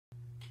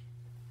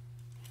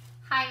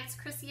Hi, it's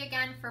Chrissy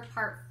again for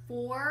part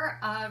 4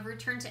 of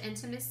Return to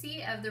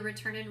Intimacy of the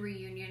Return and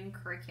Reunion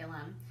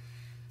curriculum.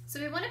 So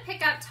we want to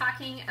pick up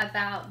talking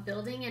about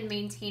building and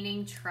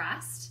maintaining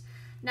trust.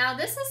 Now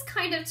this is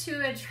kind of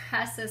to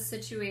address a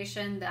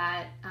situation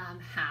that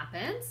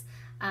happens.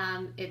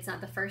 It's not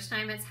the first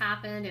time it's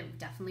happened. It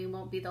definitely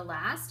won't be the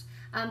last.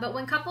 But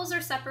when couples are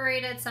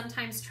separated,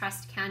 sometimes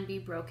trust can be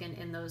broken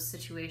in those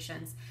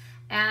situations.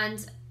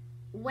 And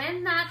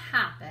when that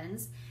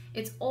happens,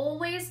 it's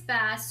always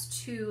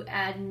best to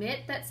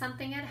admit that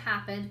something had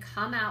happened,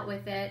 come out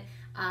with it,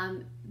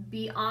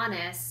 be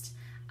honest,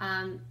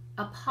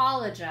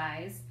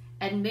 apologize,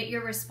 admit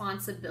your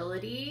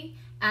responsibility,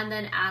 and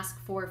then ask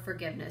for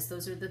forgiveness.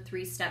 Those are the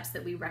 3 steps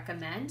that we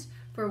recommend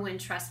for when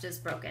trust is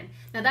broken.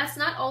 Now that's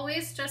not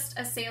always just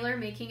a sailor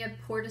making a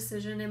poor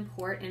decision in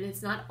port, and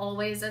it's not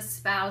always a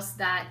spouse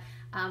that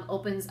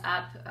opens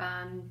up,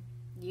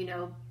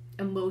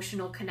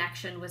 emotional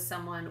connection with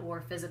someone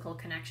or physical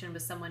connection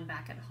with someone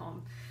back at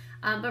home.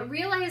 But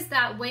realize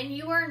that when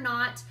you are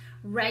not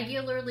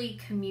regularly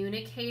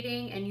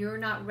communicating and you're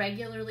not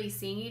regularly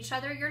seeing each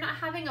other, you're not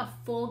having a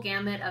full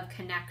gamut of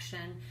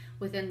connection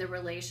within the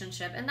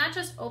relationship, and that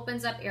just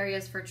opens up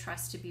areas for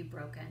trust to be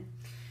broken.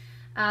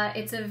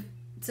 It's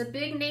a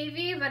big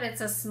Navy, but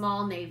it's a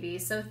small Navy.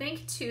 So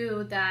think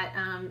too that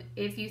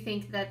if you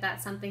think that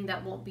that's something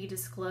that won't be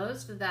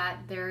disclosed,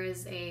 that there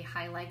is a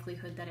high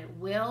likelihood that it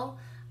will.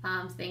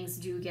 Things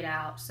do get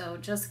out. So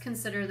just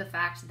consider the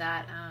fact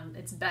that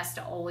it's best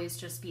to always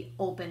just be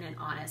open and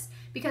honest,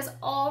 because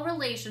all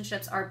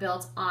relationships are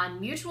built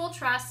on mutual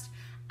trust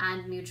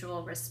and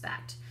mutual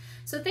respect.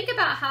 So think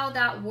about how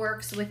that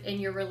works within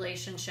your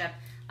relationship.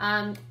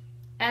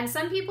 And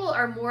some people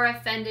are more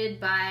offended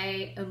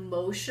by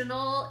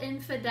emotional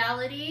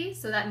infidelity.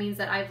 So that means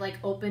that I've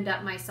opened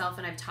up myself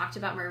and I've talked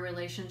about my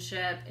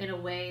relationship in a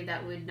way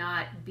that would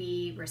not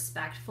be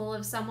respectful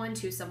of someone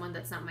to someone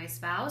that's not my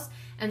spouse.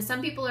 And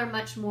some people are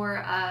much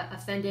more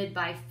offended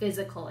by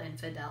physical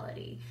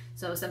infidelity.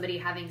 So somebody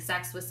having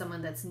sex with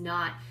someone that's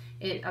not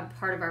a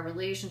part of our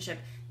relationship,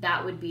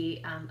 that would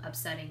be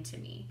upsetting to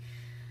me.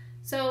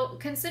 So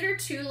consider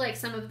too,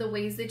 some of the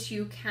ways that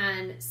you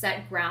can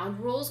set ground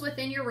rules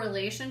within your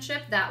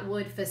relationship that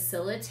would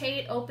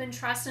facilitate open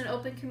trust and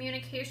open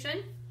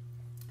communication.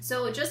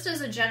 So just as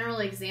a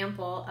general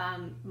example,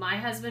 my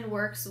husband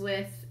works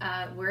with,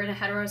 we're in a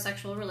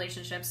heterosexual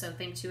relationship, so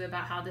think too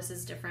about how this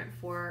is different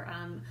for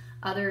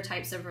other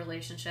types of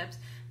relationships.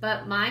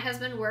 But my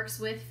husband works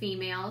with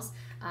females.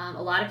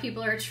 A lot of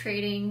people are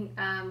trading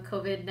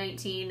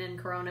COVID-19 and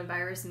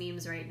coronavirus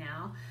memes right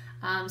now.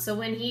 So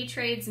when he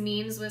trades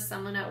memes with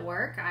someone at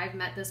work, I've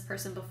met this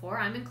person before,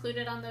 I'm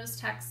included on those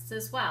texts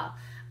as well.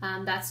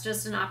 That's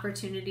just an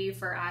opportunity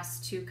for us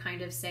to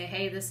kind of say,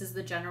 hey, this is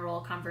the general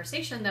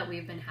conversation that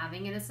we've been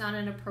having and it's not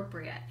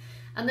inappropriate.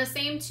 And the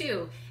same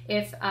too,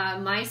 if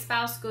my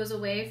spouse goes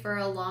away for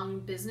a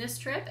long business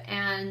trip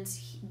and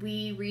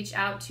we reach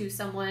out to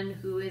someone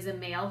who is a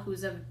male,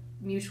 who's a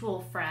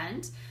mutual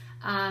friend,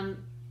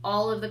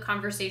 all of the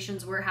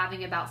conversations we're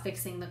having about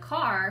fixing the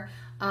car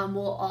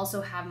will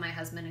also have my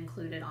husband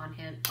included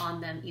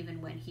on them,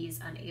 even when he's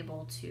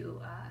unable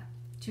to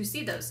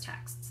see those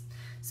texts.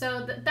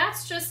 So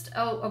that's just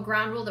a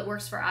ground rule that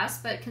works for us,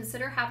 but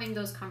consider having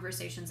those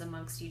conversations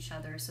amongst each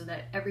other so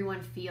that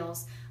everyone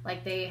feels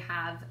like they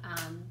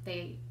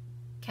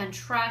can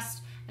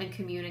trust and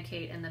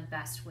communicate in the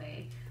best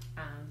way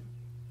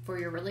for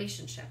your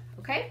relationship,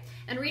 okay?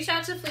 And reach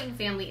out to Fleeting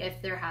Family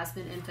if there has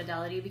been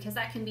infidelity, because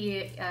that can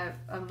be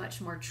a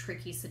much more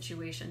tricky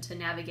situation to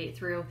navigate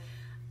through,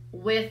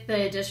 with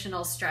the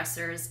additional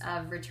stressors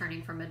of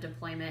returning from a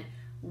deployment,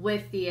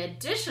 with the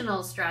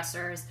additional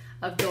stressors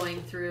of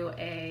going through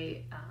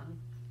a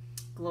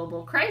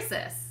global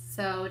crisis.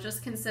 So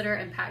just consider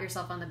and pat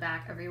yourself on the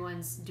back.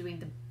 Everyone's doing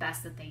the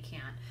best that they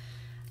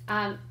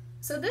can.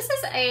 So this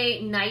is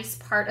a nice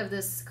part of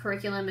this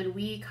curriculum, and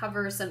we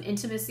cover some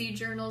intimacy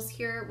journals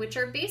here, which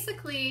are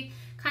basically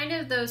kind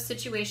of those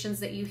situations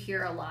that you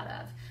hear a lot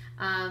of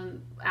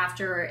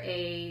after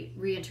a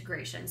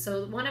reintegration.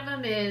 So one of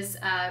them is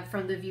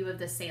from the view of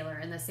the sailor,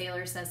 and the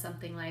sailor says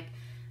something like,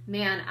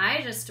 man,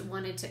 I just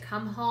wanted to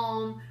come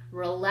home,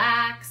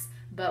 relax,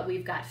 but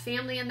we've got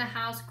family in the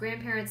house,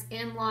 grandparents,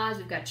 in-laws,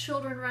 we've got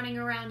children running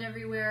around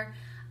everywhere.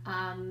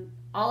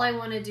 All I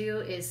want to do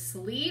is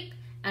sleep,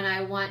 and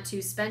I want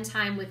to spend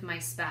time with my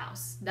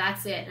spouse.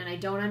 That's it. And I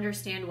don't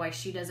understand why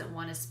she doesn't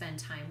want to spend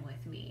time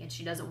with me and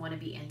she doesn't want to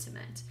be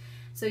intimate.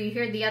 So you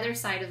hear the other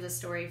side of the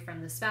story from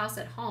the spouse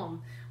at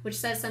home, which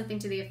says something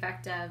to the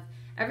effect of,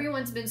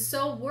 everyone's been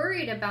so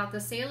worried about the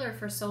sailor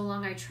for so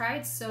long. I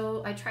tried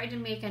to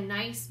make a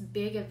nice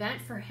big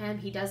event for him.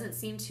 He doesn't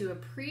seem to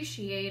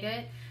appreciate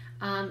it.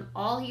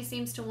 All he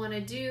seems to want to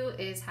do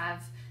is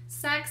have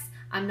sex.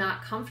 I'm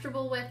not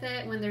comfortable with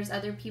it when there's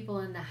other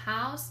people in the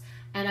house.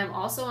 And I'm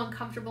also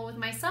uncomfortable with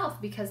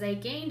myself because I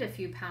gained a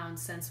few pounds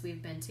since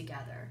we've been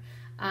together.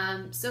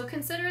 So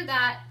consider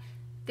that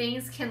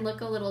things can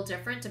look a little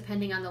different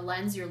depending on the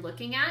lens you're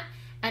looking at,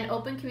 and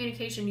open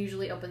communication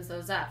usually opens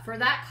those up. For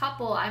that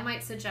couple, I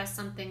might suggest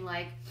something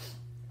like,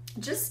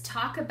 just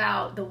talk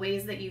about the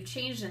ways that you've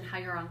changed and how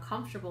you're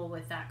uncomfortable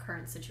with that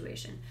current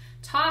situation.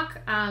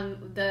 Talk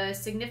the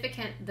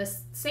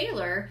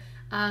sailor,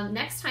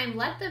 next time,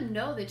 let them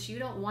know that you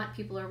don't want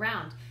people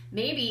around.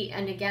 Maybe,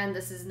 and again,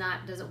 this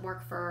doesn't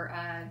work for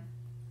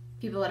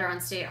people that are on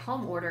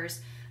stay-at-home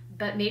orders,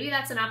 but maybe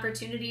that's an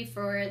opportunity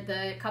for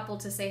the couple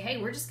to say, hey,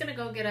 we're just going to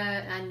go get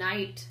a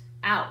night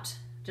out,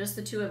 just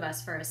the two of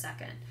us for a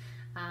second,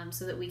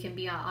 so that we can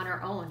be on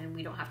our own and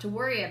we don't have to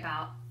worry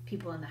about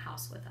people in the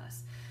house with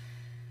us.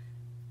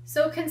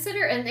 So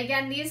consider, and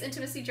again, these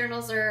intimacy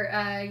journals are,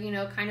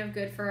 kind of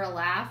good for a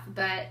laugh,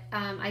 but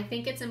I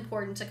think it's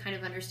important to kind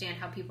of understand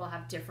how people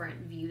have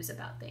different views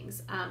about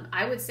things.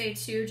 I would say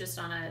too, just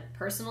on a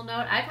personal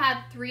note, I've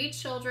had 3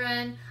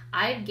 children.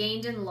 I've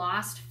gained and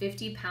lost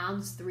 50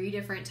 pounds 3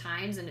 different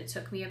times, and it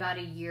took me about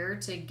a year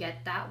to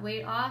get that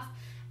weight off.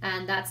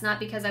 And that's not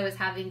because I was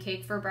having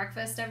cake for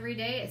breakfast every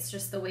day. It's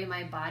just the way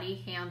my body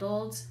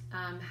handled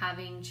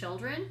having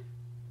children.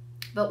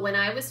 But when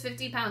I was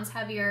 50 pounds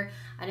heavier,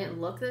 I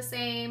didn't look the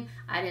same,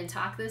 I didn't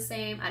talk the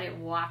same, I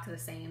didn't walk the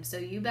same. So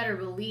you better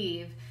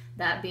believe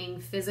that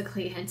being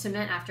physically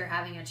intimate after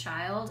having a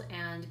child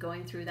and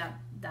going through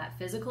that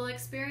physical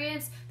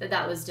experience,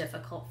 that was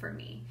difficult for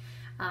me.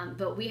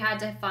 But we had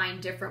to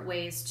find different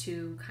ways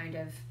to kind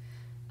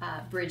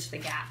of bridge the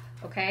gap,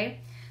 okay?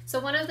 So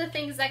one of the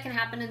things that can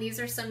happen, and these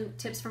are some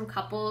tips from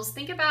couples,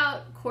 think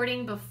about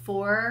courting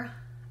before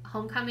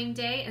homecoming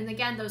day. And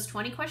again, those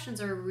 20 questions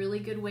are a really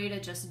good way to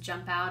just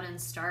jump out and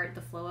start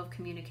the flow of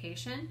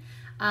communication.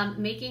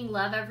 Making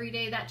love every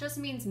day, that just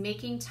means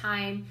making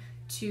time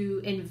to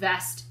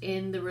invest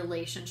in the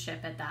relationship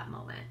at that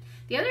moment.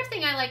 The other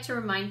thing I like to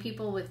remind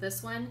people with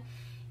this one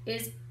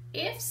is,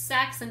 if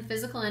sex and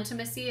physical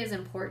intimacy is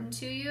important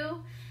to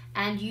you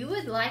and you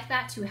would like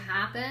that to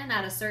happen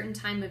at a certain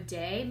time of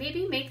day,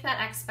 maybe make that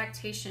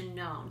expectation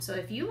known. So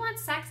if you want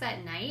sex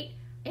at night,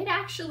 it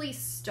actually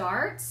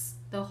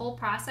the whole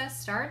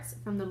process starts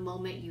from the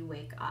moment you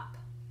wake up.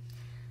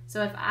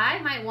 So if I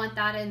might want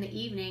that in the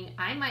evening,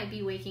 I might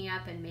be waking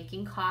up and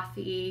making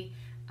coffee,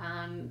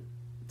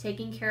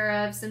 taking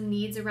care of some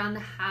needs around the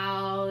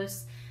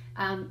house,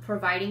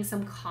 providing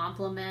some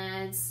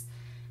compliments,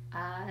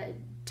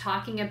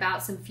 talking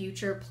about some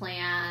future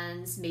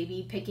plans,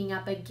 maybe picking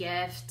up a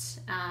gift,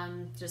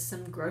 just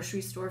some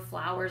grocery store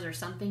flowers or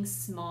something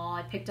small.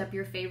 I picked up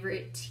your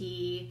favorite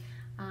tea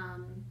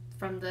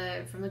from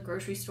the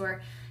grocery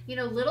store.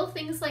 Little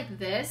things like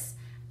this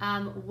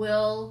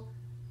will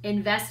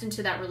invest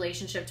into that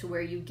relationship to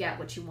where you get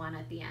what you want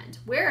at the end.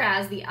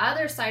 Whereas the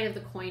other side of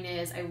the coin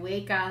is, I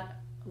wake up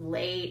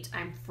late,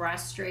 I'm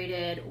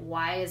frustrated,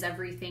 why is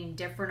everything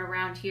different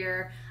around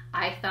here?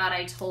 I thought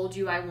I told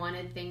you I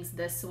wanted things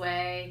this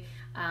way.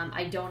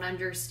 I don't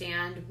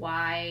understand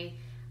why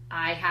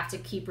I have to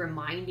keep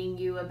reminding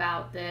you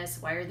about this.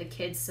 Why are the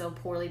kids so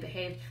poorly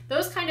behaved?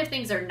 Those kind of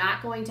things are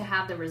not going to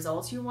have the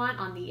results you want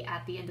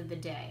at the end of the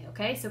day,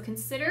 okay? So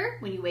consider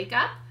when you wake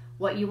up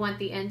what you want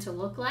the end to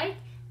look like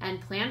and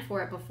plan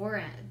for it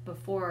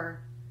before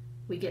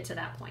we get to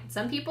that point.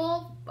 Some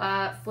people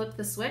flip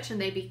the switch and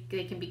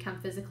they can become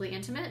physically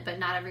intimate, but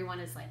not everyone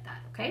is like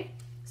that, okay?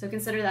 So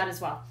consider that as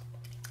well.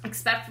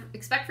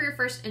 Expect for your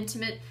first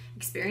intimate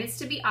experience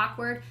to be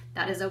awkward.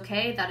 That is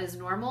okay. That is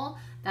normal.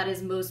 That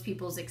is most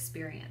people's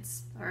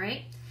experience. All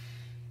right?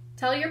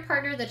 Tell your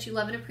partner that you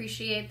love and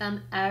appreciate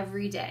them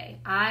every day.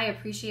 I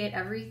appreciate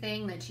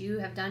everything that you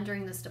have done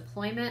during this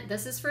deployment.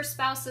 This is for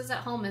spouses at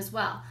home as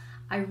well.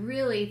 I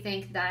really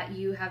think that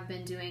you have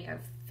been doing a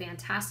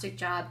fantastic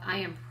job. I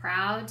am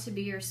proud to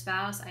be your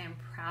spouse. I am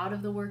proud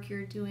of the work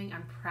you're doing.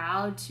 I'm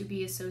proud to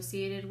be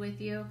associated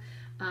with you.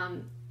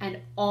 And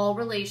all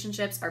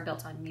relationships are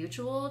built on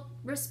mutual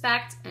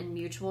respect and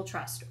mutual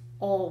trust.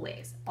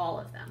 Always, all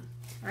of them.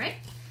 All right?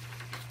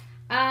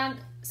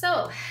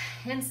 So,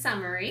 in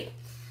summary,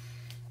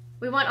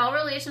 we want all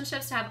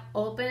relationships to have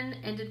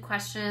open-ended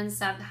questions,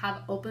 to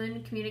have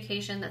open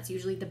communication. That's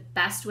usually the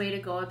best way to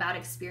go about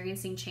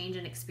experiencing change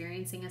and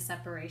experiencing a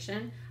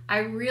separation. I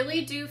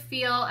really do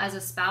feel, as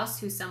a spouse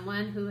who's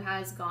someone who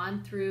has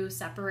gone through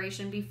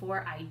separation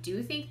before, I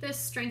do think this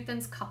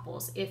strengthens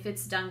couples if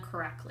it's done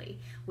correctly,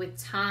 with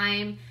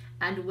time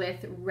and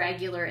with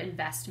regular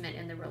investment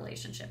in the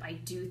relationship. I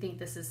do think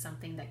this is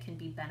something that can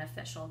be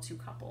beneficial to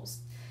couples.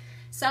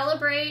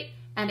 Celebrate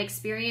and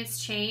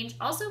experience change.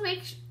 Also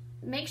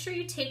make sure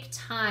you take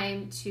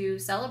time to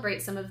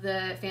celebrate some of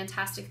the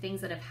fantastic things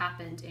that have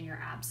happened in your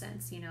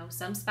absence.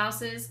 Some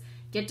spouses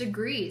get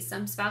degrees.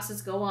 Some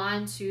spouses go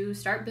on to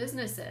start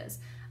businesses,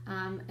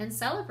 and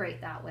celebrate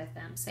that with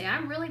them. Say,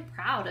 I'm really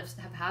proud of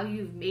how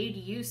you've made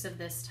use of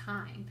this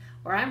time,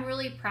 or I'm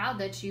really proud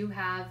that you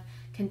have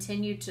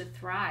continued to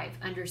thrive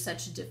under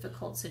such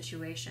difficult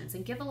situations,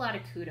 and give a lot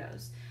of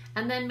kudos.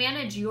 And then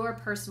manage your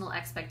personal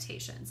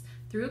expectations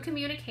through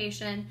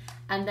communication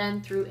and then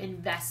through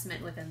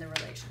investment within the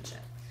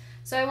relationship.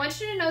 So I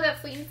want you to know that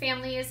Fleet and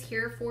Family is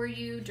here for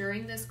you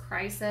during this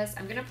crisis.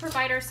 I'm going to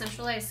provide our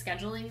centralized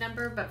scheduling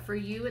number, but for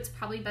you, it's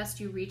probably best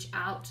you reach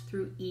out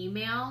through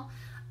email.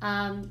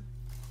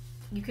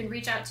 You can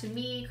reach out to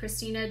me,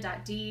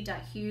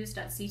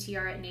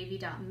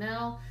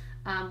 christina.d.hughes.ctr@navy.mil.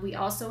 We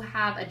also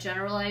have a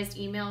generalized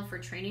email for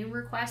training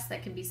requests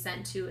that can be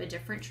sent to a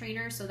different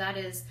trainer. So that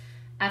is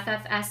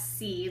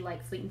FFSC,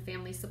 like Fleet and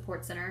Family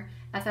Support Center,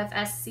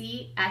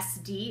 FFSC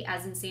SD,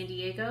 as in San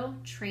Diego,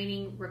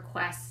 training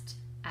request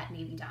at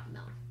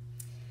Navy.mil.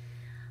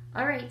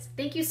 All right.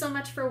 Thank you so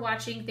much for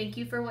watching. Thank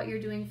you for what you're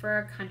doing for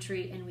our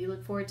country. And we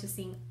look forward to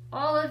seeing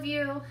all of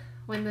you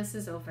when this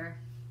is over.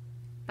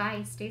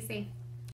 Bye. Stay safe.